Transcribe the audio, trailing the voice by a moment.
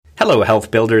Hello, health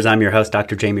builders. I'm your host,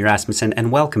 Dr. Jamie Rasmussen,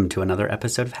 and welcome to another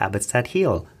episode of Habits That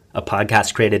Heal, a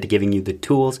podcast created to giving you the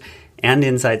tools and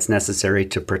insights necessary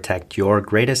to protect your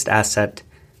greatest asset,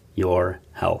 your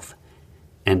health.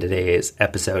 And today's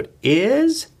episode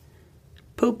is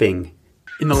pooping.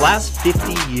 In the last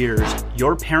 50 years,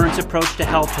 your parents' approach to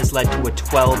health has led to a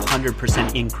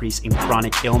 1,200% increase in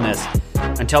chronic illness.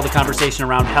 Until the conversation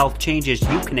around health changes,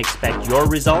 you can expect your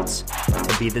results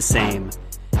to be the same.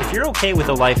 If you're okay with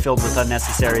a life filled with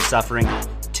unnecessary suffering,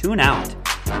 tune out.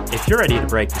 If you're ready to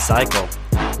break the cycle,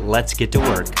 let's get to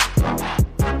work.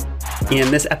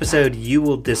 In this episode, you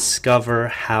will discover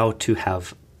how to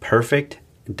have perfect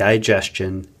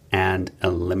digestion and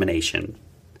elimination.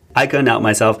 I couldn't help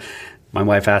myself. My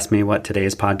wife asked me what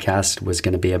today's podcast was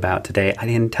going to be about today. I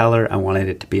didn't tell her. I wanted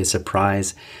it to be a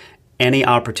surprise. Any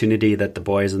opportunity that the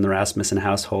boys in the Rasmussen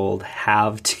household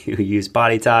have to use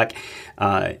body talk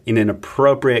in an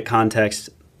appropriate context,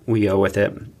 we go with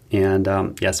it. And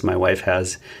yes, my wife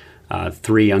has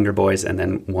 3 younger boys and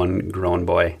then 1 grown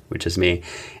boy, which is me.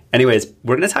 Anyways,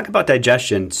 we're going to talk about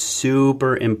digestion.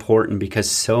 Super important because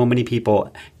so many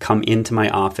people come into my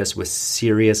office with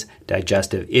serious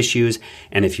digestive issues.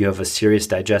 And if you have a serious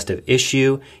digestive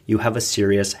issue, you have a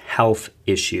serious health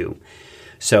issue.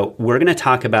 So we're going to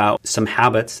talk about some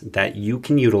habits that you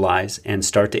can utilize and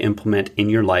start to implement in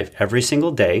your life every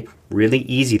single day, really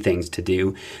easy things to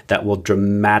do that will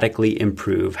dramatically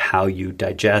improve how you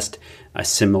digest,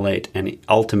 assimilate, and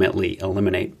ultimately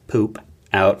eliminate poop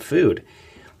out food.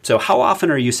 So how often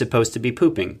are you supposed to be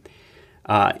pooping?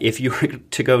 If you were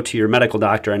to go to your medical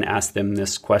doctor and ask them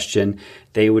this question,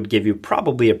 they would give you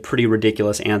probably a pretty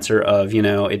ridiculous answer of,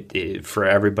 for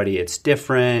everybody it's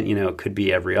different, it could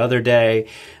be every other day.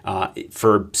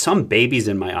 For some babies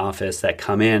in my office that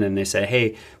come in and they say,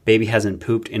 hey, baby hasn't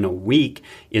pooped in a week,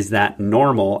 is that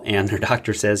normal? And their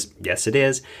doctor says, yes, it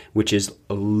is, which is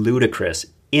ludicrous.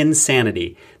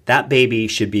 Insanity. That baby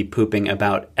should be pooping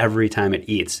about every time it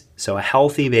eats. So a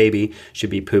healthy baby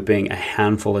should be pooping a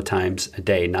handful of times a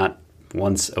day, not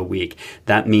once a week.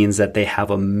 That means that they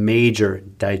have a major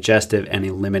digestive and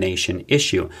elimination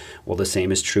issue. Well, the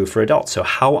same is true for adults. So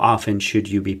how often should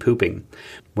you be pooping?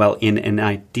 Well, in an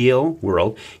ideal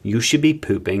world, you should be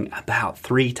pooping about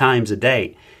 3 times a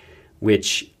day,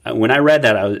 which when I read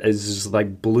that, it just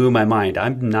blew my mind.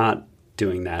 I'm not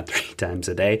doing that 3 times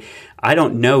a day. I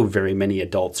don't know very many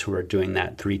adults who are doing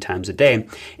that 3 times a day.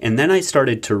 And then I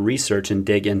started to research and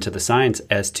dig into the science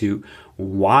as to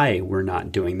why we're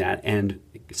not doing that. And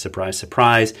surprise,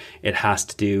 surprise, it has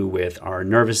to do with our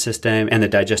nervous system and the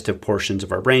digestive portions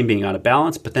of our brain being out of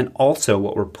balance. But then also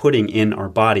what we're putting in our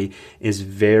body is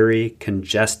very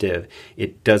congestive.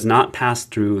 It does not pass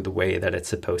through the way that it's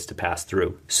supposed to pass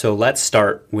through. So let's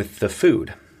start with the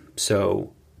food.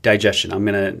 So digestion. I'm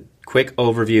going to quick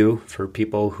overview for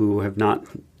people who have not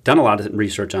done a lot of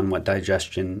research on what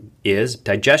digestion is.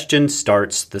 Digestion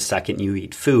starts the second you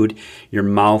eat food. Your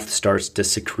mouth starts to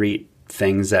secrete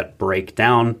things that break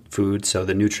down food so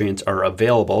the nutrients are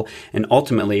available. And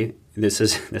ultimately, this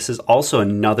is also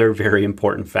another very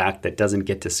important fact that doesn't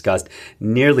get discussed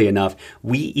nearly enough.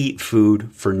 We eat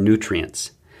food for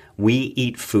nutrients. We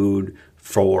eat food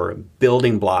for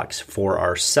building blocks for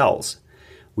our cells.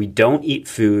 We don't eat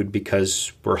food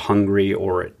because we're hungry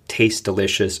or it tastes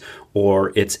delicious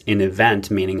or it's an event,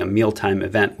 meaning a mealtime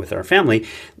event with our family.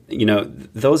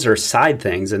 Those are side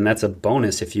things, and that's a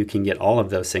bonus if you can get all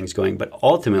of those things going. But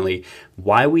ultimately,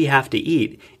 why we have to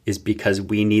eat is because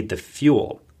we need the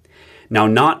fuel. Now,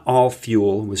 not all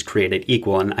fuel was created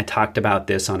equal, and I talked about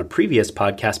this on a previous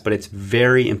podcast, but it's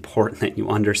very important that you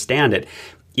understand it.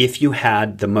 If you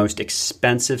had the most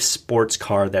expensive sports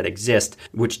car that exists,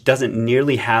 which doesn't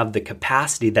nearly have the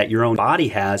capacity that your own body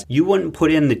has, you wouldn't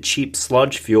put in the cheap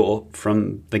sludge fuel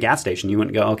from the gas station. You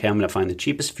wouldn't go, okay, I'm going to find the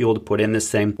cheapest fuel to put in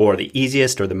this thing or the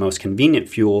easiest or the most convenient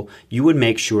fuel. You would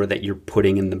make sure that you're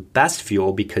putting in the best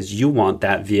fuel because you want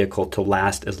that vehicle to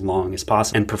last as long as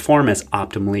possible and perform as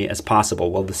optimally as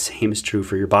possible. Well, the same is true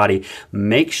for your body.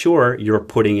 Make sure you're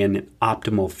putting in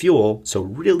optimal fuel, so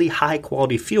really high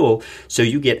quality fuel, so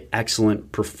you get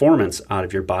excellent performance out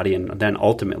of your body and then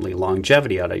ultimately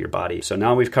longevity out of your body. So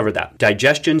now we've covered that.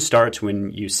 Digestion starts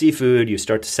when you see food, you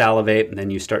start to salivate, and then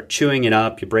you start chewing it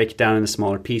up. You break it down into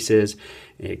smaller pieces.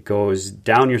 It goes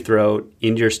down your throat,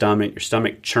 into your stomach. Your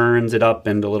stomach churns it up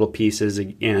into little pieces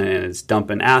and it's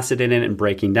dumping acid in it and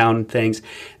breaking down things.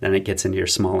 Then it gets into your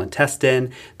small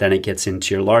intestine. Then it gets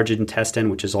into your large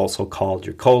intestine, which is also called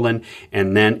your colon.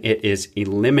 And then it is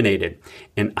eliminated.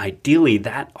 And ideally,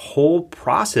 that whole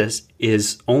process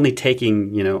is only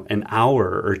taking, an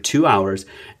hour or 2 hours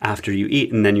after you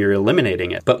eat, and then you're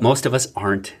eliminating it. But most of us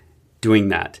aren't doing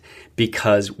that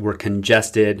because we're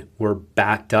congested, we're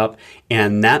backed up,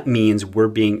 and that means we're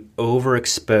being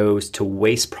overexposed to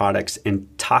waste products and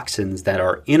toxins that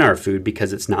are in our food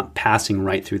because it's not passing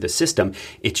right through the system.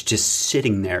 It's just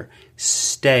sitting there,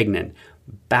 stagnant,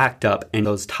 backed up, and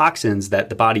those toxins that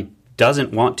the body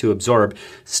doesn't want to absorb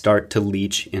start to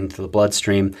leach into the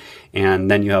bloodstream,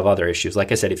 and then you have other issues.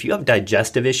 Like I said, if you have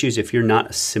digestive issues, if you're not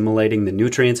assimilating the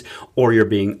nutrients or you're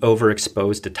being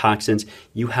overexposed to toxins,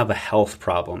 you have a health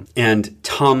problem. And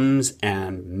Tums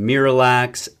and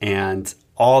Miralax and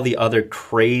all the other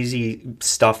crazy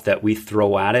stuff that we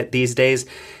throw at it these days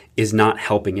is not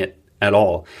helping it at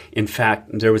all. In fact,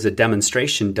 there was a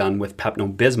demonstration done with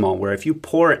Pepto-Bismol where if you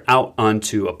pour it out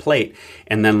onto a plate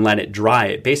and then let it dry,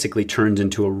 it basically turns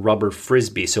into a rubber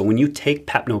frisbee. So when you take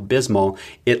Pepto-Bismol,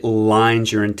 it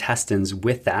lines your intestines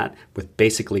with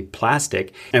basically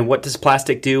plastic. And what does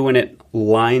plastic do when it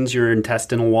lines your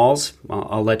intestinal walls? Well,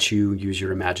 I'll let you use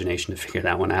your imagination to figure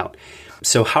that one out.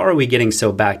 So how are we getting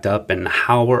so backed up, and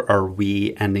how are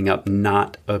we ending up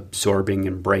not absorbing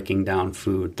and breaking down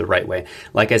food the right way?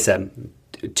 Like I said,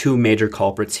 two major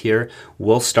culprits here.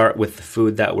 We'll start with the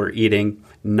food that we're eating,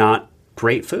 not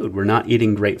great food. We're not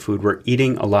eating great food. We're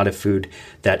eating a lot of food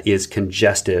that is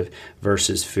congestive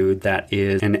versus food that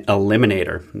is an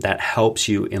eliminator, that helps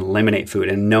you eliminate food.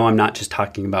 And no, I'm not just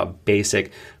talking about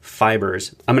basic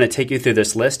fibers. I'm going to take you through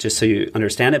this list just so you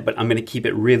understand it, but I'm going to keep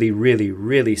it really, really,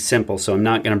 really simple. So I'm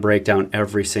not going to break down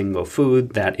every single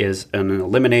food that is an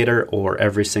eliminator or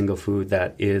every single food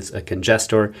that is a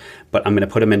congestor, but I'm going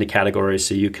to put them into categories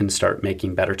so you can start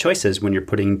making better choices when you're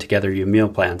putting together your meal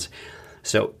plans.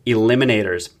 So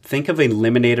eliminators, think of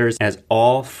eliminators as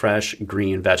all fresh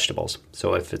green vegetables.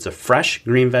 So if it's a fresh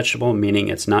green vegetable, meaning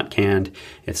it's not canned,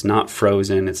 it's not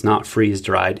frozen, it's not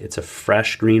freeze-dried, it's a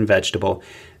fresh green vegetable,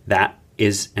 that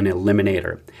is an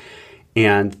eliminator.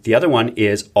 And the other one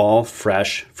is all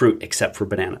fresh fruit, except for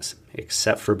bananas.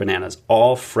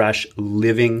 All fresh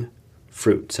living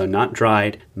fruit. So not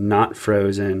dried, not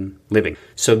frozen, living.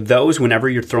 So those, whenever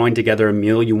you're throwing together a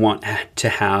meal, you want to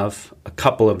have a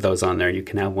couple of those on there. You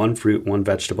can have one fruit, one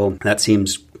vegetable. That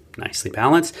seems nicely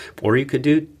balanced. Or you could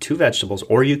do two vegetables,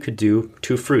 or you could do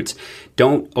two fruits.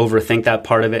 Don't overthink that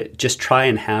part of it. Just try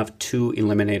and have two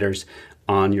eliminators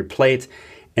on your plate.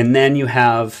 And then you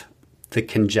have the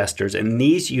congestors. And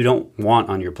these you don't want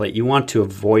on your plate. You want to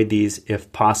avoid these if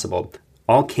possible.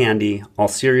 All candy, all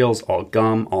cereals, all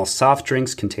gum, all soft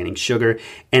drinks containing sugar,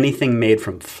 anything made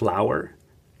from flour,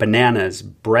 bananas,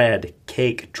 bread,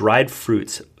 cake, dried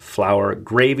fruits, flour,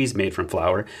 gravies made from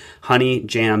flour, honey,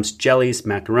 jams, jellies,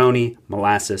 macaroni,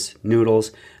 molasses,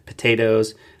 noodles,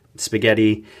 potatoes,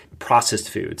 spaghetti, processed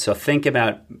food. So think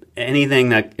about anything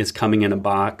that is coming in a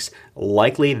box.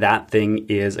 Likely that thing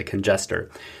is a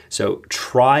congestor. So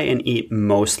try and eat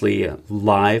mostly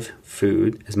live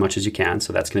food as much as you can.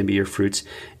 So that's going to be your fruits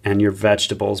and your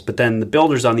vegetables. But then the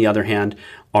builders, on the other hand,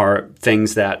 are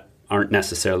things that aren't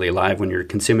necessarily alive when you're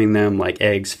consuming them, like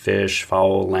eggs, fish,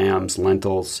 fowl, lambs,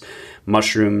 lentils,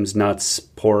 mushrooms, nuts,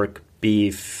 pork,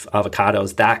 beef,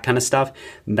 avocados, that kind of stuff.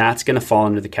 That's going to fall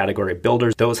under the category of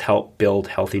builders. Those help build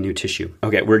healthy new tissue.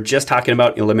 Okay, we're just talking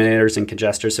about eliminators and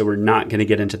congestors, so we're not going to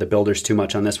get into the builders too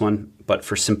much on this one. But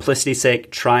for simplicity's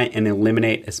sake, try and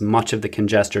eliminate as much of the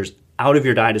congestors out of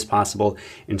your diet as possible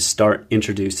and start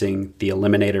introducing the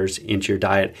eliminators into your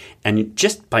diet. And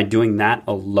just by doing that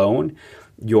alone,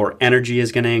 your energy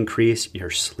is going to increase,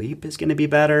 your sleep is going to be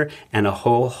better, and a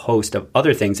whole host of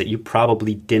other things that you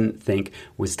probably didn't think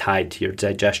was tied to your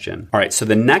digestion. All right, so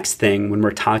the next thing when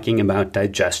we're talking about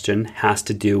digestion has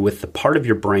to do with the part of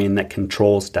your brain that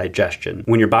controls digestion.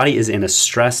 When your body is in a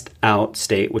stressed out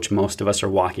state, which most of us are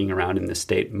walking around in this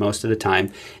state most of the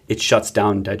time, it shuts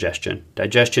down digestion.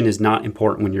 Digestion is not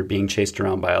important when you're being chased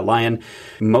around by a lion.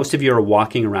 Most of you are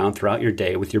walking around throughout your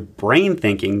day with your brain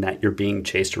thinking that you're being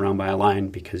chased around by a lion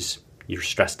because you're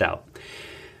stressed out.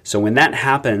 So when that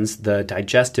happens, the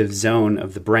digestive zone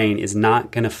of the brain is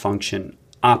not going to function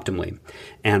optimally.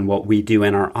 And what we do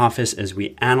in our office is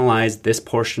we analyze this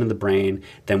portion of the brain,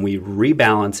 then we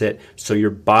rebalance it so your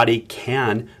body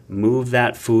can move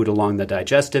that food along the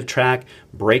digestive tract,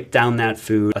 break down that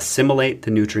food, assimilate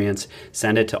the nutrients,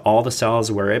 send it to all the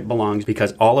cells where it belongs,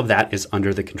 because all of that is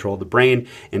under the control of the brain.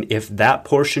 And if that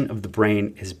portion of the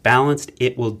brain is balanced,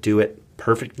 it will do it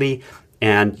perfectly,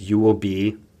 and you will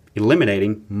be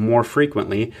eliminating more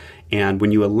frequently. And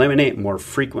when you eliminate more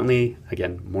frequently,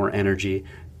 again, more energy,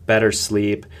 better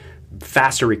sleep,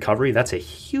 faster recovery. That's a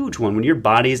huge one. When your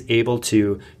body's able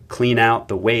to clean out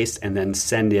the waste and then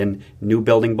send in new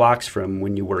building blocks from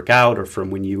when you work out or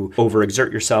from when you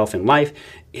overexert yourself in life,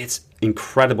 it's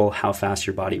incredible how fast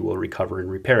your body will recover and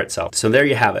repair itself. So there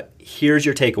you have it. Here's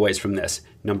your takeaways from this.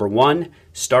 Number 1,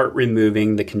 start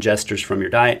removing the congestors from your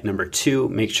diet. Number 2,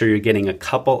 make sure you're getting a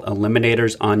couple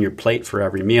eliminators on your plate for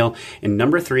every meal. And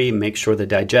number 3, make sure the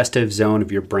digestive zone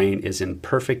of your brain is in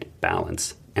perfect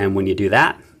balance. And when you do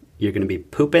that, you're going to be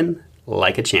pooping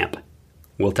like a champ.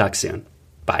 We'll talk soon.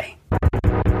 Bye.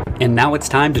 And now it's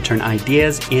time to turn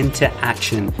ideas into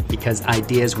action, because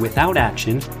ideas without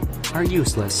action are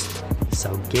useless.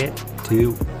 So get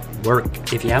to work.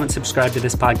 If you haven't subscribed to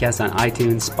this podcast on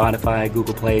iTunes, Spotify,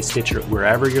 Google Play, Stitcher,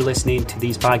 wherever you're listening to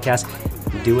these podcasts,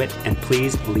 do it, and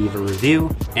please leave a review.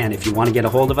 And if you want to get a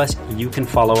hold of us, you can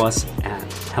follow us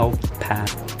at Health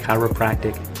Path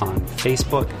Chiropractic on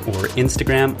Facebook or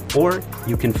Instagram, or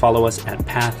you can follow us at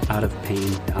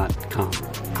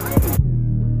pathoutofpain.com.